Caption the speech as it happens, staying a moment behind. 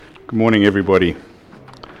Good morning, everybody.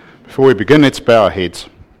 Before we begin, let's bow our heads.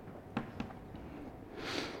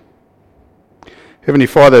 Heavenly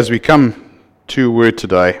Father, as we come to your word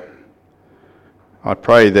today, I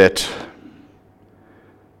pray that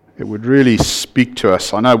it would really speak to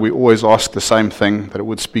us. I know we always ask the same thing, that it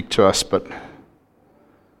would speak to us, but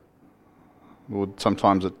Lord,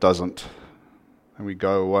 sometimes it doesn't, and we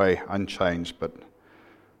go away unchanged. But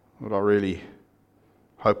Lord, I really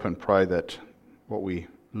hope and pray that what we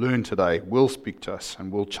learn today will speak to us and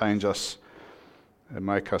will change us and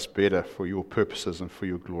make us better for your purposes and for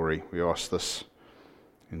your glory. We ask this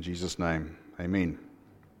in Jesus' name. Amen.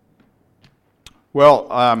 Well,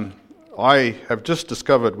 I have just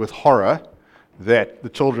discovered with horror that the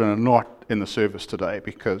children are not in the service today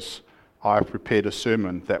because I prepared a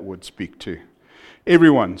sermon that would speak to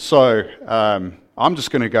everyone. So I'm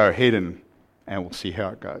just going to go ahead and we'll see how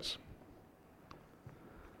it goes.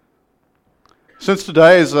 Since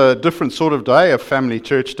today is a different sort of day, a family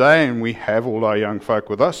church day, and we have all our young folk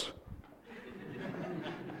with us,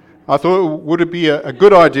 I thought, would it be a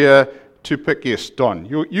good idea to pick, yes, Don,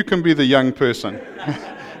 you can be the young person.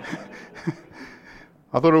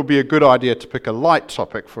 I thought it would be a good idea to pick a light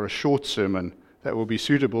topic for a short sermon that will be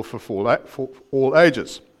suitable for all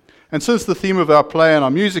ages. And since the theme of our play and our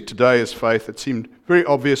music today is faith, it seemed very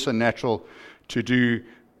obvious and natural to do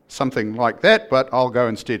something like that, but I'll go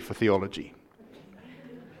instead for theology.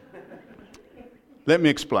 Let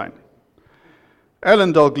me explain.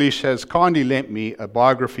 Alan Dalgleish has kindly lent me a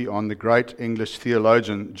biography on the great English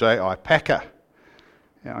theologian J.I. Packer.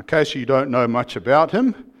 Now, in case you don't know much about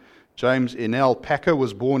him, James N.L. Packer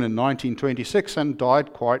was born in 1926 and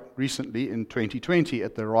died quite recently in 2020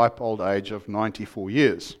 at the ripe old age of 94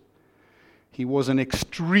 years. He was an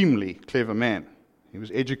extremely clever man. He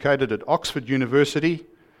was educated at Oxford University,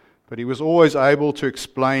 but he was always able to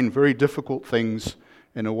explain very difficult things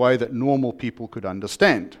in a way that normal people could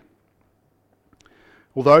understand.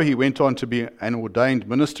 Although he went on to be an ordained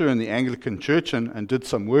minister in the Anglican Church and did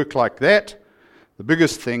some work like that, the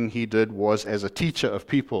biggest thing he did was as a teacher of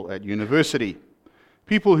people at university.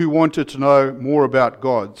 People who wanted to know more about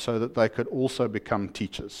God so that they could also become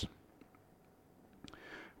teachers.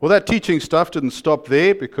 Well, that teaching stuff didn't stop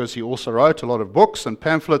there because he also wrote a lot of books and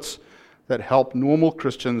pamphlets that helped normal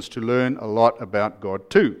Christians to learn a lot about God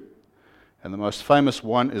too. And the most famous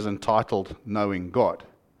one is entitled Knowing God.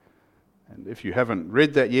 And if you haven't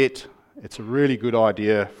read that yet, it's a really good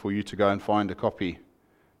idea for you to go and find a copy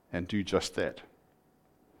and do just that.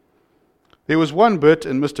 There was one bit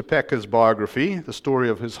in Mr. Packer's biography, the story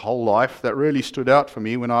of his whole life, that really stood out for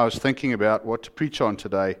me when I was thinking about what to preach on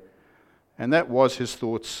today, and that was his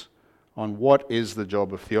thoughts on what is the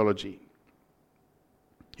job of theology.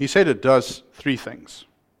 He said it does three things.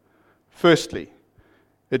 Firstly,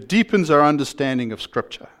 it deepens our understanding of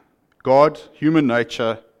Scripture, God, human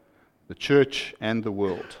nature, the church, and the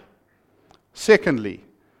world. Secondly,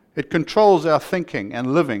 it controls our thinking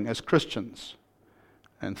and living as Christians.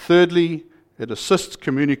 And thirdly, it assists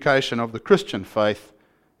communication of the Christian faith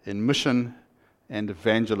in mission and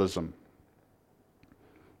evangelism.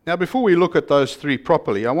 Now, before we look at those three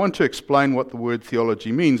properly, I want to explain what the word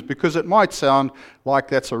theology means, because it might sound like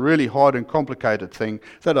that's a really hard and complicated thing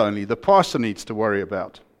that only the pastor needs to worry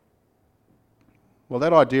about. Well,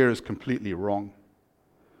 that idea is completely wrong.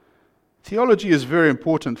 Theology is very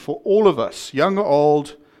important for all of us, young or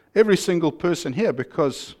old, every single person here,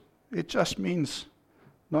 because it just means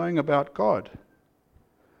knowing about God.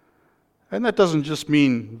 And that doesn't just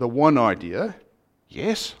mean the one idea.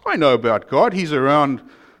 Yes, I know about God. He's around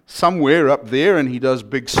somewhere up there and he does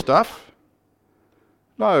big stuff.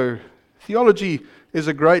 No, theology is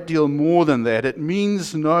a great deal more than that. It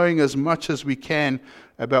means knowing as much as we can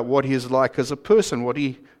about what he is like as a person, what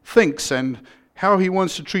he thinks and how he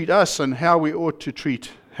wants to treat us and how we ought to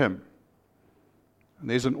treat him. And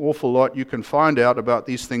there's an awful lot you can find out about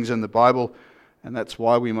these things in the Bible, and that's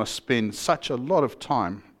why we must spend such a lot of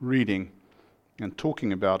time reading and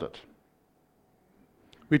talking about it.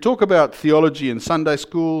 We talk about theology in Sunday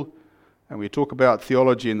school, and we talk about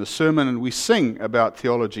theology in the sermon, and we sing about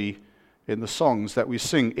theology in the songs that we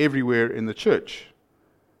sing everywhere in the church.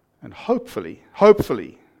 And hopefully,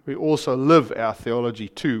 we also live our theology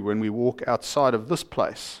too when we walk outside of this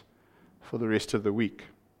place for the rest of the week.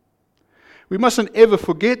 We mustn't ever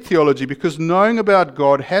forget theology, because knowing about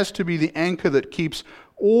God has to be the anchor that keeps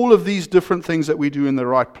all of these different things that we do in the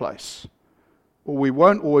right place. Or we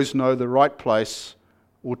won't always know the right place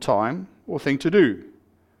or time or thing to do.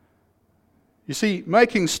 You see,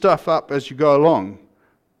 making stuff up as you go along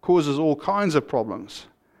causes all kinds of problems.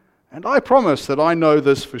 And I promise that I know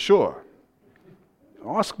this for sure.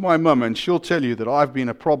 Ask my mum and she'll tell you that I've been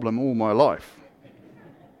a problem all my life.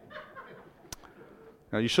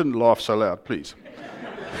 Now, you shouldn't laugh so loud, please.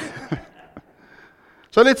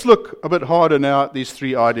 So let's look a bit harder now at these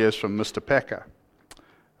three ideas from Mr. Packer.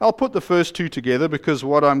 I'll put the first two together because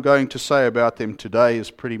what I'm going to say about them today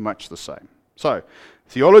is pretty much the same. So,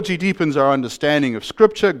 theology deepens our understanding of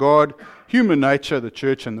Scripture, God, human nature, the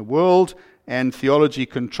church, and the world, and theology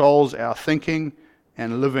controls our thinking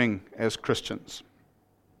and living as Christians.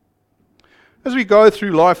 As we go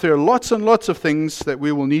through life, there are lots and lots of things that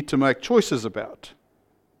we will need to make choices about.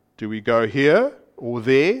 Do we go here or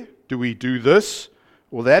there? Do we do this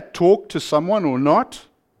or that? Talk to someone or not?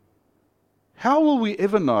 How will we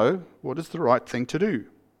ever know what is the right thing to do?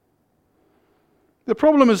 The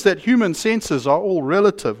problem is that human senses are all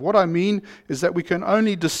relative. What I mean is that we can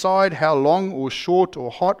only decide how long or short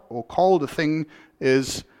or hot or cold a thing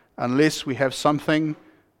is unless we have something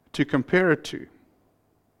to compare it to.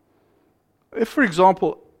 If, for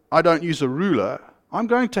example, I don't use a ruler, I'm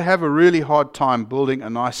going to have a really hard time building a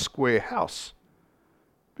nice square house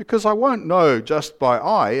because I won't know just by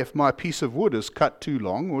eye if my piece of wood is cut too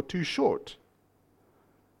long or too short.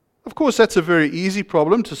 Of course, that's a very easy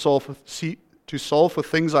problem to solve for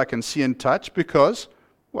things I can see and touch because,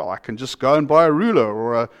 well, I can just go and buy a ruler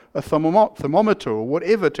or a thermometer or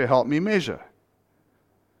whatever to help me measure.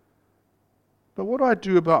 But what do I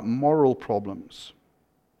do about moral problems?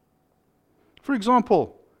 For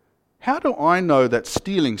example, how do I know that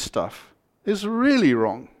stealing stuff is really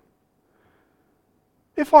wrong?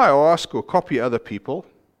 If I ask or copy other people,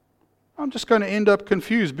 I'm just going to end up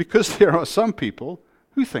confused because there are some people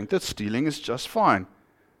who think that stealing is just fine.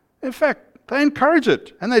 In fact, they encourage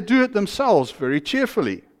it and they do it themselves very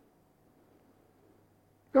cheerfully.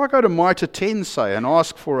 If I go to Mitre 10, say, and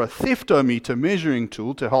ask for a theftometer measuring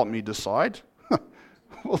tool to help me decide,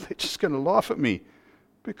 well, they're just going to laugh at me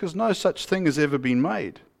because no such thing has ever been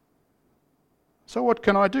made. So what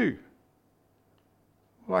can I do?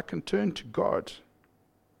 Well, I can turn to God.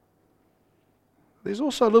 There's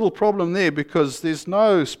also a little problem there because there's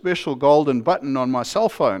no special golden button on my cell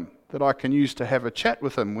phone that I can use to have a chat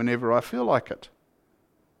with him whenever I feel like it.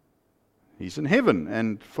 He's in heaven,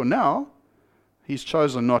 and for now, he's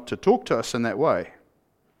chosen not to talk to us in that way.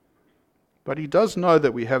 But he does know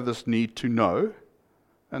that we have this need to know,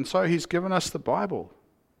 and so he's given us the Bible.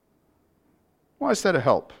 Why is that a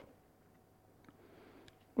help?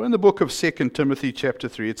 Well, in the book of 2 Timothy chapter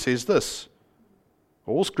 3, it says this: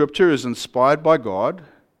 all Scripture is inspired by God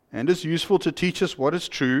and is useful to teach us what is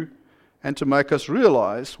true and to make us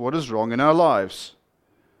realize what is wrong in our lives.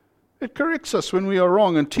 It corrects us when we are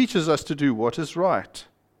wrong and teaches us to do what is right.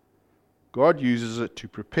 God uses it to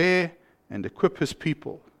prepare and equip His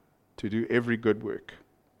people to do every good work.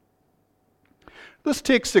 This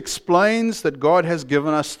text explains that God has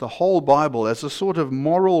given us the whole Bible as a sort of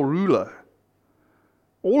moral ruler.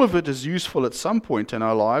 All of it is useful at some point in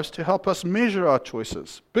our lives to help us measure our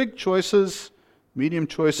choices. Big choices, medium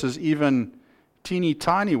choices, even teeny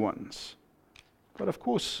tiny ones. But of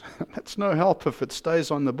course, that's no help if it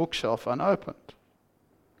stays on the bookshelf unopened.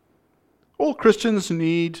 All Christians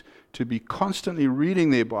need to be constantly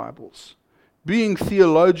reading their Bibles, being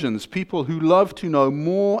theologians, people who love to know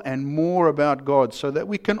more and more about God so that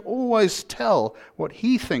we can always tell what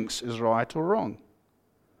He thinks is right or wrong.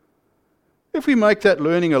 If we make that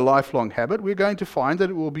learning a lifelong habit, we're going to find that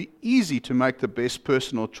it will be easy to make the best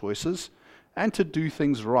personal choices and to do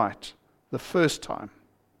things right the first time.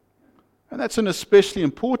 And that's an especially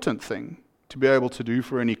important thing to be able to do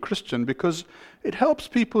for any Christian because it helps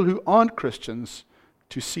people who aren't Christians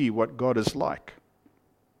to see what God is like.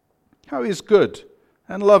 How He is good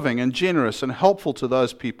and loving and generous and helpful to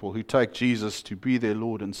those people who take Jesus to be their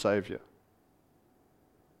Lord and Savior.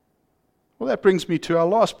 Well, that brings me to our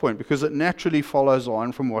last point because it naturally follows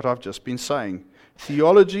on from what I've just been saying.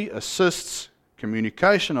 Theology assists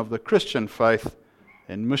communication of the Christian faith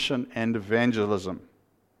in mission and evangelism.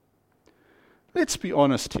 Let's be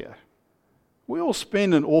honest here. We all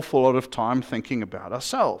spend an awful lot of time thinking about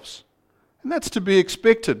ourselves. And that's to be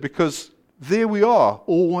expected because there we are,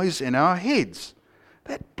 always in our heads.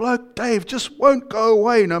 That bloke Dave just won't go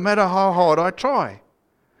away no matter how hard I try.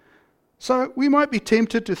 So we might be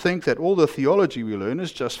tempted to think that all the theology we learn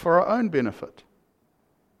is just for our own benefit.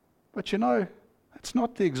 But you know, that's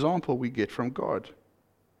not the example we get from God.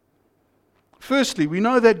 Firstly, we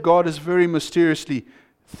know that God is very mysteriously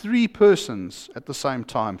three persons at the same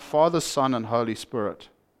time: Father, Son, and Holy Spirit.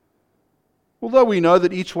 Although we know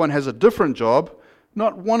that each one has a different job,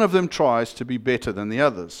 not one of them tries to be better than the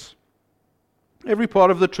others. Every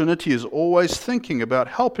part of the Trinity is always thinking about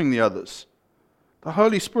helping the others. The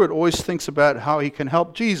Holy Spirit always thinks about how he can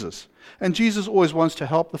help Jesus. And Jesus always wants to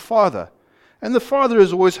help the Father. And the Father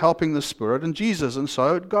is always helping the Spirit and Jesus. And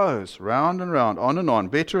so it goes round and round, on and on,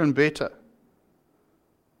 better and better.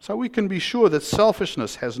 So we can be sure that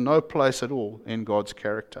selfishness has no place at all in God's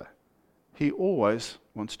character. He always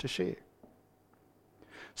wants to share.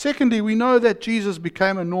 Secondly, we know that Jesus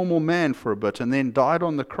became a normal man for a bit and then died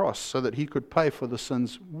on the cross so that he could pay for the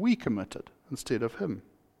sins we committed instead of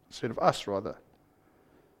us rather.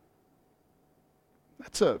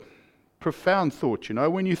 That's a profound thought,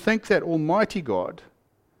 when you think that Almighty God,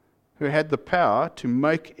 who had the power to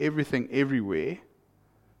make everything everywhere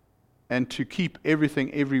and to keep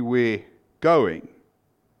everything everywhere going,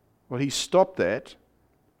 well, he stopped that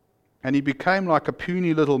and he became like a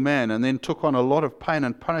puny little man and then took on a lot of pain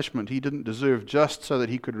and punishment he didn't deserve just so that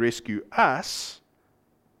he could rescue us.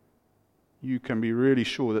 You can be really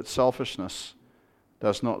sure that selfishness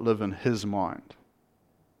does not live in his mind.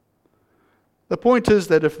 The point is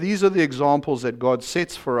that if these are the examples that God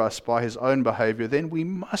sets for us by his own behavior, then we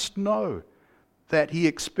must know that he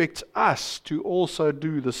expects us to also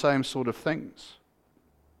do the same sort of things.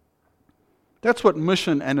 That's what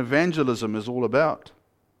mission and evangelism is all about.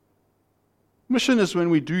 Mission is when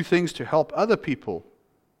we do things to help other people,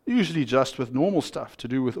 usually just with normal stuff to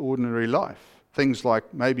do with ordinary life. Things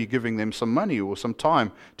like maybe giving them some money or some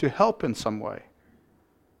time to help in some way.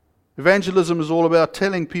 Evangelism is all about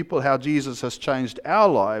telling people how Jesus has changed our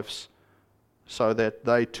lives so that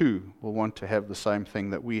they too will want to have the same thing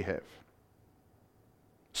that we have.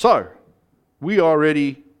 So, we are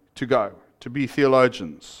ready to go, to be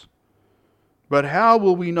theologians. But how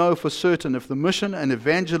will we know for certain if the mission and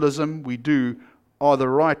evangelism we do are the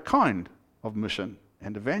right kind of mission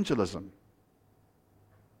and evangelism?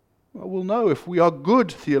 Well, we'll know if we are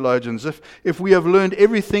good theologians, if we have learned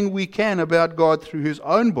everything we can about God through his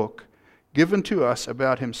own book, given to us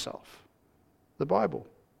about himself, the Bible.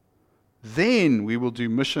 Then we will do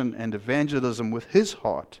mission and evangelism with his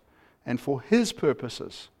heart and for his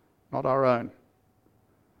purposes, not our own.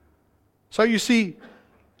 So you see,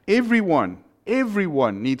 everyone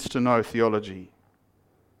needs to know theology.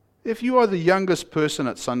 If you are the youngest person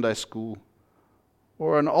at Sunday school,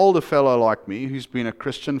 or an older fellow like me who's been a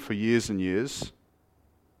Christian for years and years,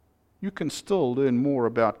 you can still learn more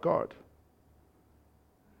about God.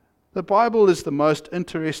 The Bible is the most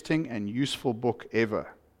interesting and useful book ever.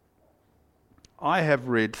 I have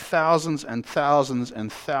read thousands and thousands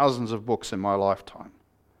and thousands of books in my lifetime.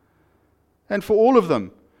 And for all of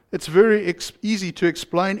them, it's very easy to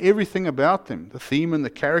explain everything about them, the theme and the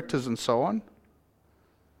characters and so on.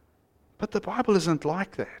 But the Bible isn't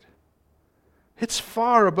like that. It's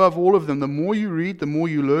far above all of them. The more you read, the more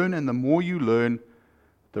you learn, and the more you learn,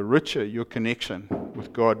 the richer your connection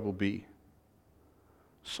with God will be.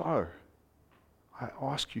 So, I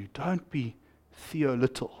ask you, don't be Theo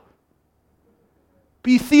little.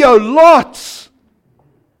 Be Theo lots.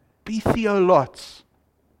 Be Theo lots.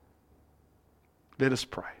 Let us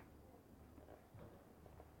pray.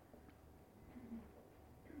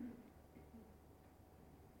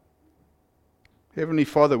 Heavenly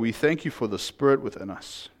Father, we thank you for the Spirit within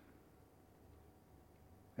us.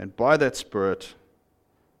 And by that Spirit,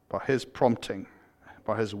 by his prompting,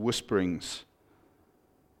 by his whisperings,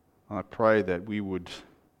 I pray that we would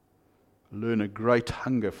learn a great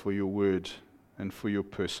hunger for your word and for your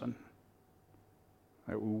person.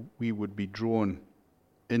 That we would be drawn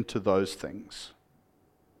into those things.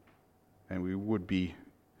 And we would be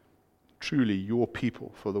truly your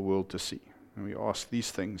people for the world to see. And we ask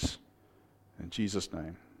these things in Jesus'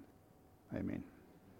 name. Amen.